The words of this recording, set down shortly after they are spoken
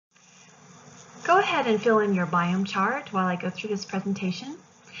Go ahead and fill in your biome chart while I go through this presentation.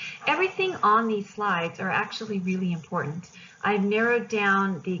 Everything on these slides are actually really important. I've narrowed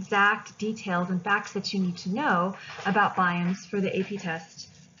down the exact details and facts that you need to know about biomes for the AP test,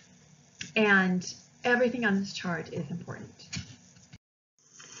 and everything on this chart is important.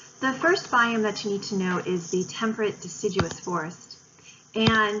 The first biome that you need to know is the temperate deciduous forest,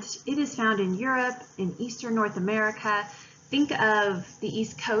 and it is found in Europe, in eastern North America. Think of the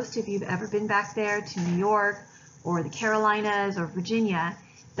East Coast if you've ever been back there to New York or the Carolinas or Virginia.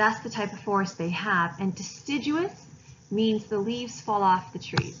 That's the type of forest they have. And deciduous means the leaves fall off the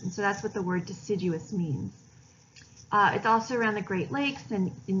trees. And so that's what the word deciduous means. It's also around the Great Lakes and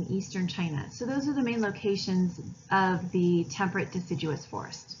in eastern China. So those are the main locations of the temperate deciduous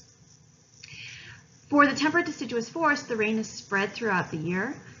forest. For the temperate deciduous forest, the rain is spread throughout the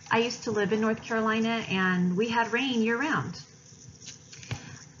year. I used to live in North Carolina and we had rain year-round.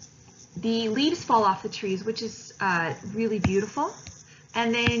 The leaves fall off the trees, which is really beautiful.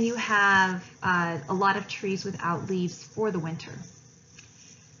 And then you have a lot of trees without leaves for the winter.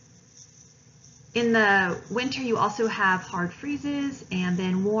 In the winter, you also have hard freezes and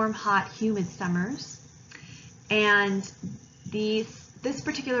then warm, hot, humid summers. And this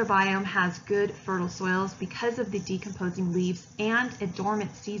particular biome has good fertile soils because of the decomposing leaves and a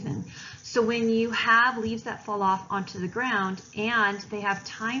dormant season. So when you have leaves that fall off onto the ground and they have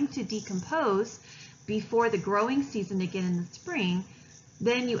time to decompose before the growing season again in the spring,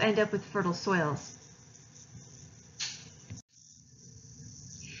 then you end up with fertile soils.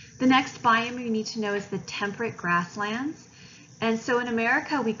 The next biome you need to know is the temperate grasslands. And so in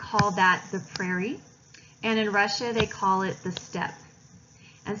America, we call that the prairie, and in Russia, they call it the steppe.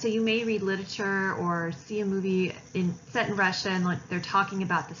 And so you may read literature or see a movie set in Russia and they're talking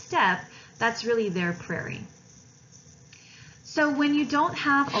about the steppe. That's really their prairie. So when you don't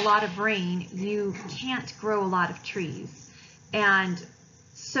have a lot of rain, you can't grow a lot of trees. And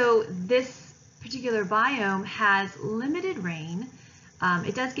so this particular biome has limited rain.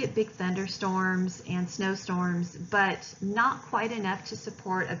 It does get big thunderstorms and snowstorms, but not quite enough to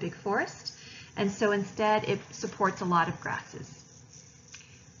support a big forest. And so instead it supports a lot of grasses.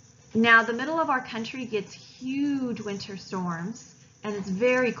 Now, the middle of our country gets huge winter storms, and it's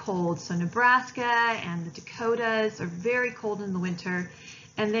very cold. So Nebraska and the Dakotas are very cold in the winter.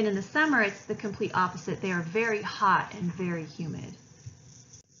 And then in the summer, it's the complete opposite. They are very hot and very humid.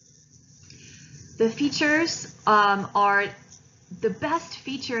 The features are the best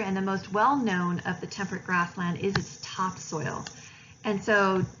feature and the most well-known of the temperate grassland is its topsoil. And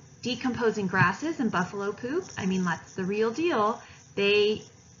so decomposing grasses and buffalo poop, I mean, that's the real deal. They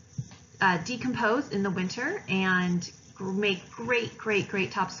decompose in the winter and make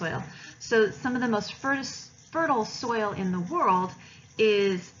great topsoil. So some of the most fertile soil in the world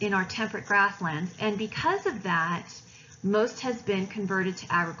is in our temperate grasslands, and because of that, most has been converted to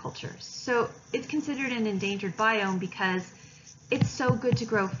agriculture. So it's considered an endangered biome because it's so good to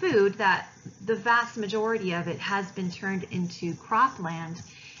grow food that the vast majority of it has been turned into cropland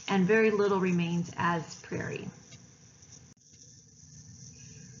and very little remains as prairie.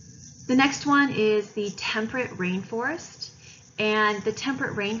 The next one is the temperate rainforest, and the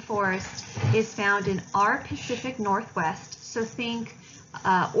temperate rainforest is found in our Pacific Northwest, so think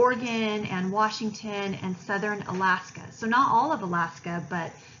Oregon and Washington and southern Alaska. So not all of Alaska,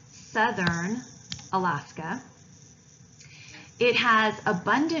 but southern Alaska. It has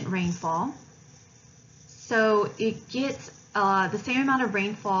abundant rainfall, so it gets the same amount of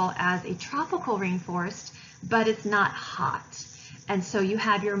rainfall as a tropical rainforest, but it's not hot. And so you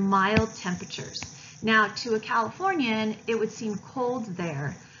have your mild temperatures. Now, to a Californian, it would seem cold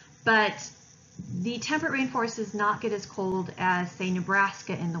there, but the temperate rainforest does not get as cold as, say,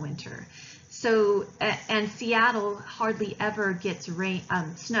 Nebraska in the winter. So, and Seattle hardly ever gets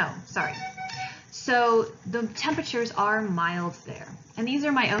snow. So the temperatures are mild there. And these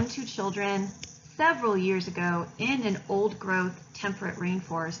are my own two children several years ago in an old growth temperate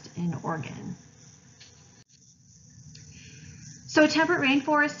rainforest in Oregon. So temperate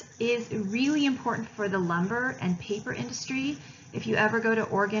rainforest is really important for the lumber and paper industry. If you ever go to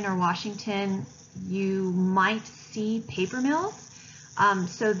Oregon or Washington, you might see paper mills.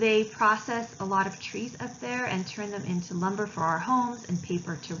 So they process a lot of trees up there and turn them into lumber for our homes and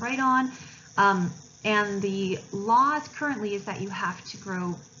paper to write on. And the laws currently is that you have to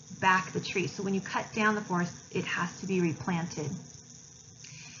grow back the tree. So when you cut down the forest, it has to be replanted.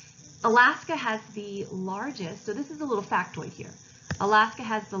 Alaska has the largest, so this is a little factoid here. Alaska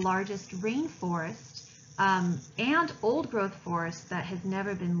has the largest rainforest and old growth forest that has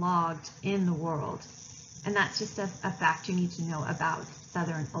never been logged in the world. And that's just a fact you need to know about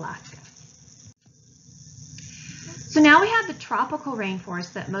southern Alaska. So now we have the tropical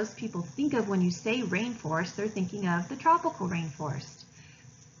rainforest that most people think of when you say rainforest, they're thinking of the tropical rainforest.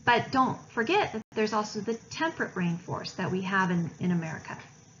 But don't forget that there's also the temperate rainforest that we have in America.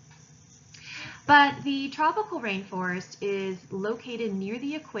 But the tropical rainforest is located near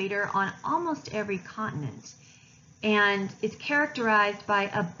the equator on almost every continent, and it's characterized by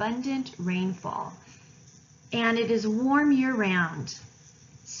abundant rainfall, and it is warm year-round.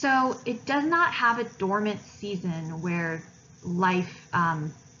 So it does not have a dormant season where life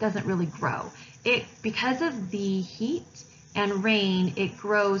doesn't really grow. Because of the heat and rain, it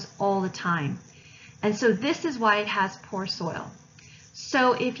grows all the time. And so this is why it has poor soil.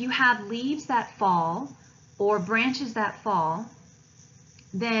 So if you have leaves that fall or branches that fall,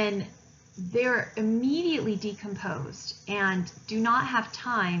 then they're immediately decomposed and do not have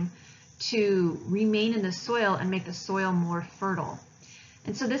time to remain in the soil and make the soil more fertile.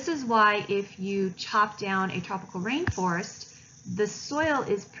 And so this is why if you chop down a tropical rainforest, the soil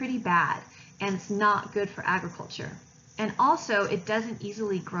is pretty bad and it's not good for agriculture. And also it doesn't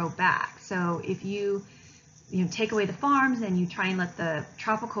easily grow back. So if you take away the farms and you try and let the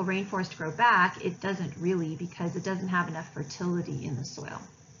tropical rainforest grow back, it doesn't really, because it doesn't have enough fertility in the soil.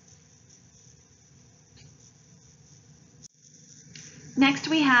 Next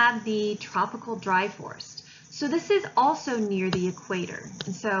we have the tropical dry forest. So this is also near the equator.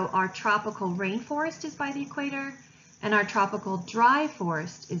 And so our tropical rainforest is by the equator and our tropical dry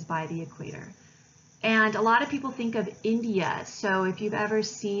forest is by the equator. And a lot of people think of India. So if you've ever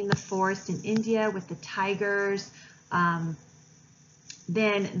seen the forest in India with the tigers,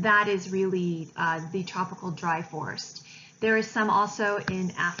 then that is really the tropical dry forest. There is some also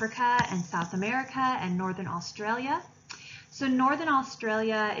in Africa and South America and Northern Australia. So Northern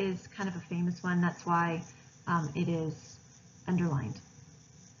Australia is kind of a famous one. That's why it is underlined.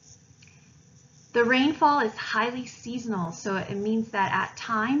 The rainfall is highly seasonal, so it means that at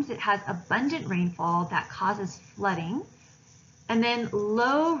times it has abundant rainfall that causes flooding, and then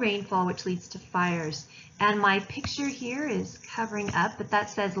low rainfall, which leads to fires. And my picture here is covering up, but that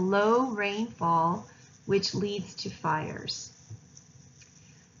says low rainfall, which leads to fires.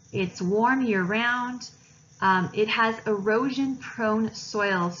 It's warm year-round. It has erosion-prone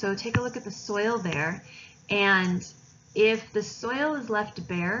soil, so take a look at the soil there. And if the soil is left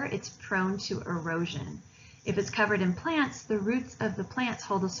bare, it's prone to erosion. If it's covered in plants, the roots of the plants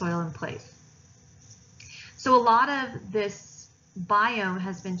hold the soil in place. So a lot of this biome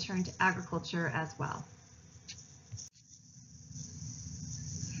has been turned to agriculture as well.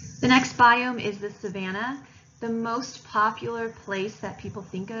 The next biome is the savanna. The most popular place that people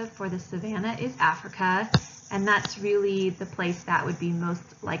think of for the savanna is Africa, and that's really the place that would be most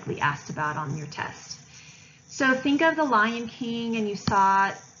likely asked about on your test. So think of the Lion King, and you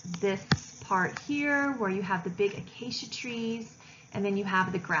saw this part here where you have the big acacia trees and then you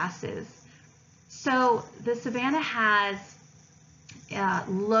have the grasses. So the savanna has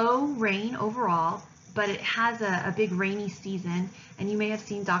low rain overall, but it has a big rainy season, and you may have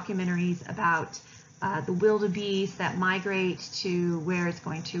seen documentaries about the wildebeest that migrate to where it's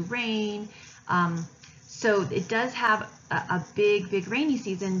going to rain. So it does have a big rainy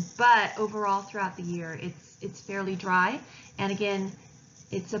season, but overall throughout the year it's fairly dry, and again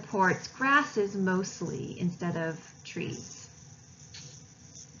it supports grasses mostly instead of trees.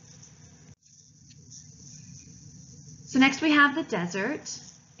 So next we have the desert,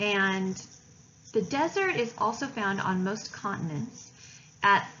 and the desert is also found on most continents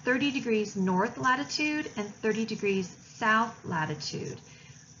at 30 degrees north latitude and 30 degrees south latitude.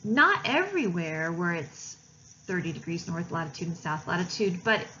 Not everywhere where it's 30 degrees north latitude and south latitude,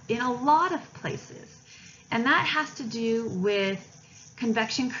 but in a lot of places. And that has to do with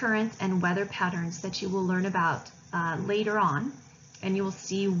convection currents and weather patterns that you will learn about later on. And you will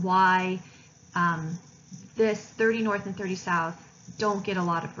see why this 30 north and 30 south don't get a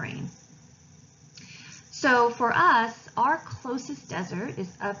lot of rain. So for us, our closest desert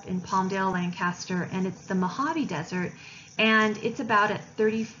is up in Palmdale, Lancaster, and it's the Mojave Desert, and it's about at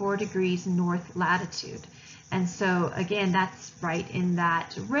 34 degrees north latitude. And so again, that's right in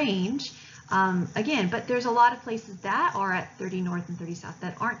that range. Again, but there's a lot of places that are at 30 north and 30 south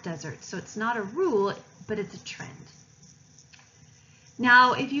that aren't deserts. So it's not a rule, but it's a trend.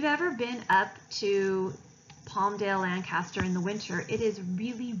 Now, if you've ever been up to Palmdale, Lancaster in the winter, it is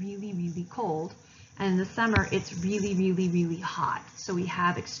really cold. And in the summer, it's really hot. So we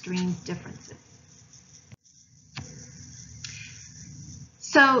have extreme differences.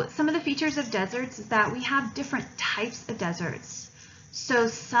 So some of the features of deserts is that we have different types of deserts. So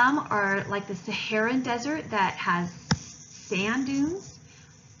some are like the Saharan desert that has sand dunes.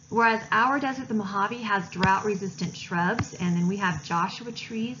 Whereas our desert, the Mojave, has drought-resistant shrubs, and then we have Joshua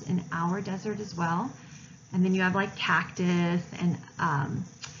trees in our desert as well. And then you have like cactus, and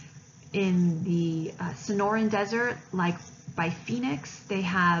in the Sonoran Desert, like by Phoenix, they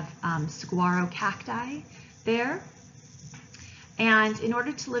have saguaro cacti there. And in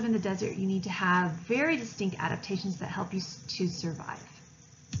order to live in the desert, you need to have very distinct adaptations that help you to survive.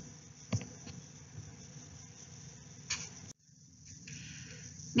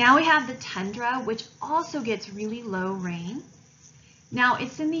 Now we have the tundra, which also gets really low rain. Now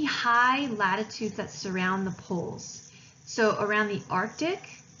it's in the high latitudes that surround the poles. So around the Arctic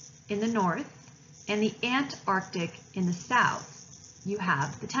in the north and the Antarctic in the south, you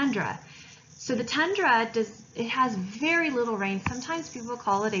have the tundra. So the tundra it has very little rain. Sometimes people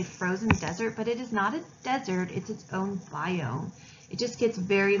call it a frozen desert, but it is not a desert, it's its own biome. It just gets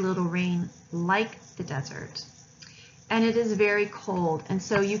very little rain like the desert. And it is very cold, and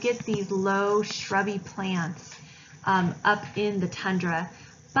so you get these low shrubby plants up in the tundra,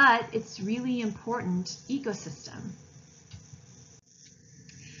 but it's really important ecosystem.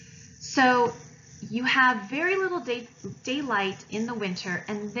 So you have very little daylight in the winter,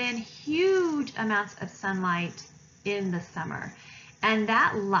 and then huge amounts of sunlight in the summer. And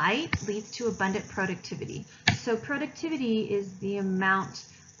that light leads to abundant productivity. So productivity is the amount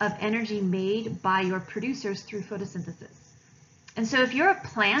of energy made by your producers through photosynthesis. And so if you're a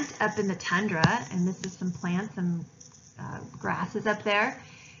plant up in the tundra, and this is some plants, some grasses up there,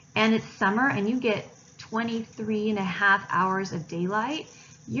 and it's summer and you get 23.5 hours of daylight,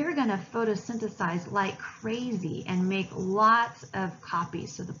 you're gonna photosynthesize like crazy and make lots of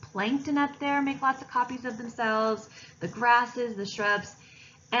copies. So the plankton up there make lots of copies of themselves, the grasses, the shrubs,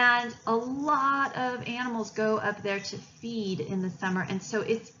 and a lot of animals go up there to feed in the summer. And so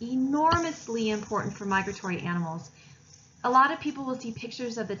it's enormously important for migratory animals. A lot of people will see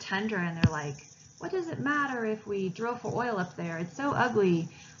pictures of the tundra and they're like, what does it matter if we drill for oil up there? It's so ugly.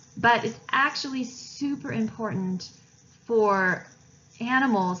 But it's actually super important for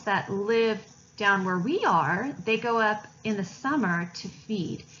animals that live down where we are. They go up in the summer to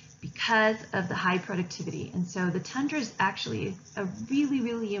feed because of the high productivity. And so the tundra is actually a really,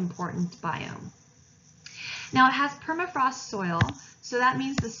 really important biome. Now it has permafrost soil, so that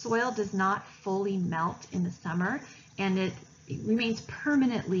means the soil does not fully melt in the summer, and it remains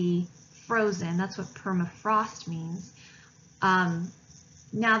permanently frozen. That's what permafrost means.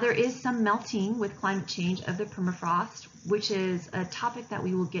 Now there is some melting with climate change of the permafrost, which is a topic that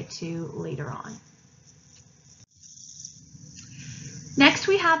we will get to later on. Next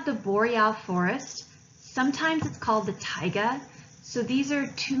we have the Boreal forest. Sometimes it's called the Taiga. So these are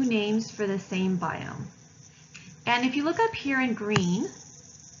two names for the same biome. And if you look up here in green,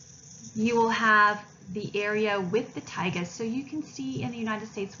 you will have the area with the taiga. So you can see in the United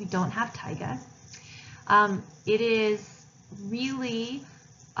States we don't have taiga. It is really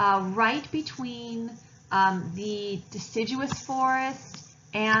right between the deciduous forest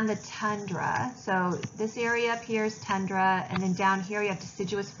and the tundra. So this area up here is tundra, and then down here you have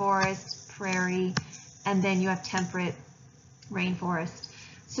deciduous forest, prairie, and then you have temperate rainforest.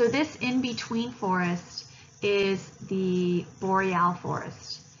 So this in-between forest is the Boreal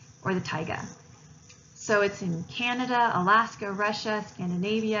forest, or the taiga. So it's in Canada, Alaska, Russia,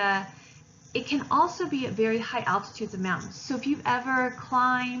 Scandinavia. It can also be at very high altitudes of mountains. So if you've ever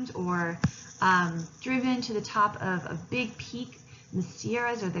climbed or driven to the top of a big peak in the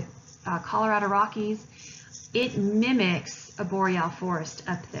Sierras or the Colorado Rockies, it mimics a boreal forest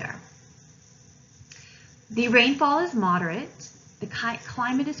up there. The rainfall is moderate, the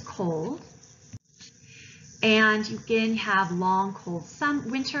climate is cold, and you again have long cold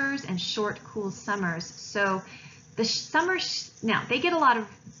winters and short cool summers. So the summers, now they get a lot of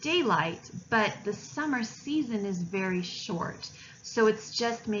daylight, but the summer season is very short. So it's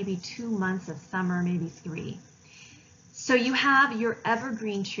just maybe 2 months of summer, maybe 3. So you have your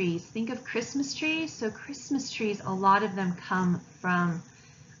evergreen trees. Think of Christmas trees. So Christmas trees, a lot of them come from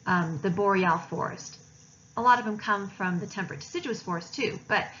the boreal forest. A lot of them come from the temperate deciduous forest too,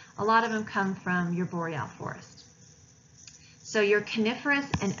 but a lot of them come from your boreal forest. So your coniferous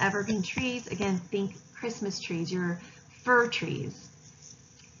and evergreen trees, again, think Christmas trees, your fir trees.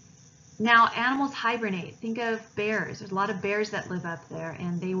 Now animals hibernate. Think of bears. There's a lot of bears that live up there,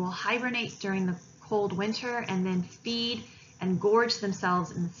 and they will hibernate during the cold winter and then feed and gorge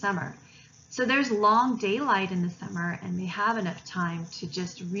themselves in the summer. So there's long daylight in the summer, and they have enough time to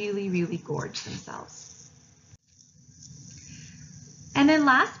just really, really gorge themselves. And then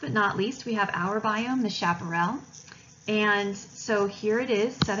last but not least, we have our biome, the chaparral. And so here it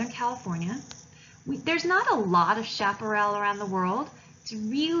is, Southern California. There's not a lot of chaparral around the world. It's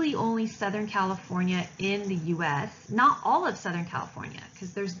really only Southern California in the US, not all of Southern California,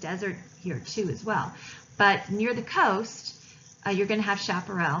 because there's desert here too as well. But near the coast, you're going to have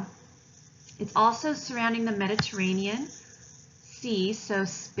chaparral. It's also surrounding the Mediterranean Sea, so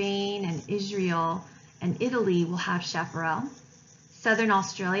Spain and Israel and Italy will have chaparral. Southern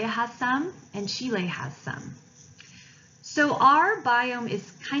Australia has some, and Chile has some. So our biome is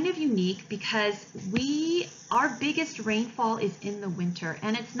kind of unique because our biggest rainfall is in the winter,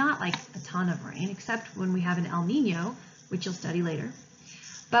 and it's not like a ton of rain, except when we have an El Nino, which you'll study later.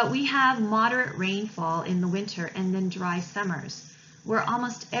 But we have moderate rainfall in the winter and then dry summers, where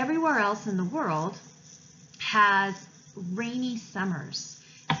almost everywhere else in the world has rainy summers.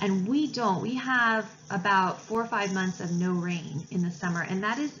 And we don't. We have about 4 or 5 months of no rain in the summer, and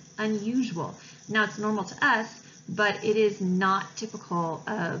that is unusual. Now, it's normal to us, but it is not typical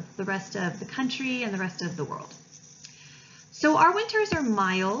of the rest of the country and the rest of the world. So our winters are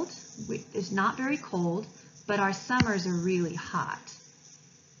mild. It's not very cold, but our summers are really hot.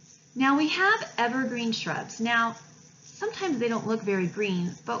 Now, we have evergreen shrubs. Now, sometimes they don't look very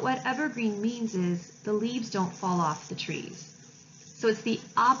green, but what evergreen means is the leaves don't fall off the trees. So it's the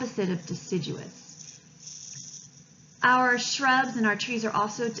opposite of deciduous. Our shrubs and our trees are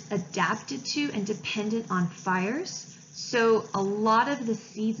also adapted to and dependent on fires. So a lot of the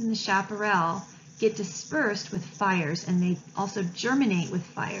seeds in the chaparral get dispersed with fires, and they also germinate with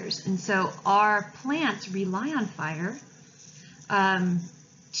fires. And so our plants rely on fire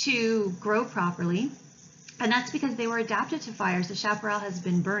to grow properly. And that's because they were adapted to fires. The chaparral has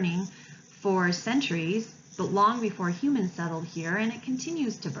been burning for centuries, but long before humans settled here, and it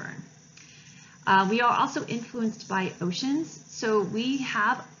continues to burn. We are also influenced by oceans, so we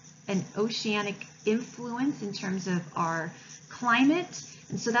have an oceanic influence in terms of our climate,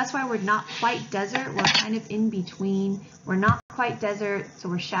 and so that's why we're not quite desert. We're kind of in between. We're not quite desert, so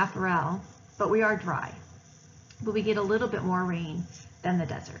we're chaparral, but we are dry. But we get a little bit more rain than the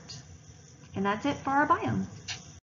desert. And that's it for our biomes.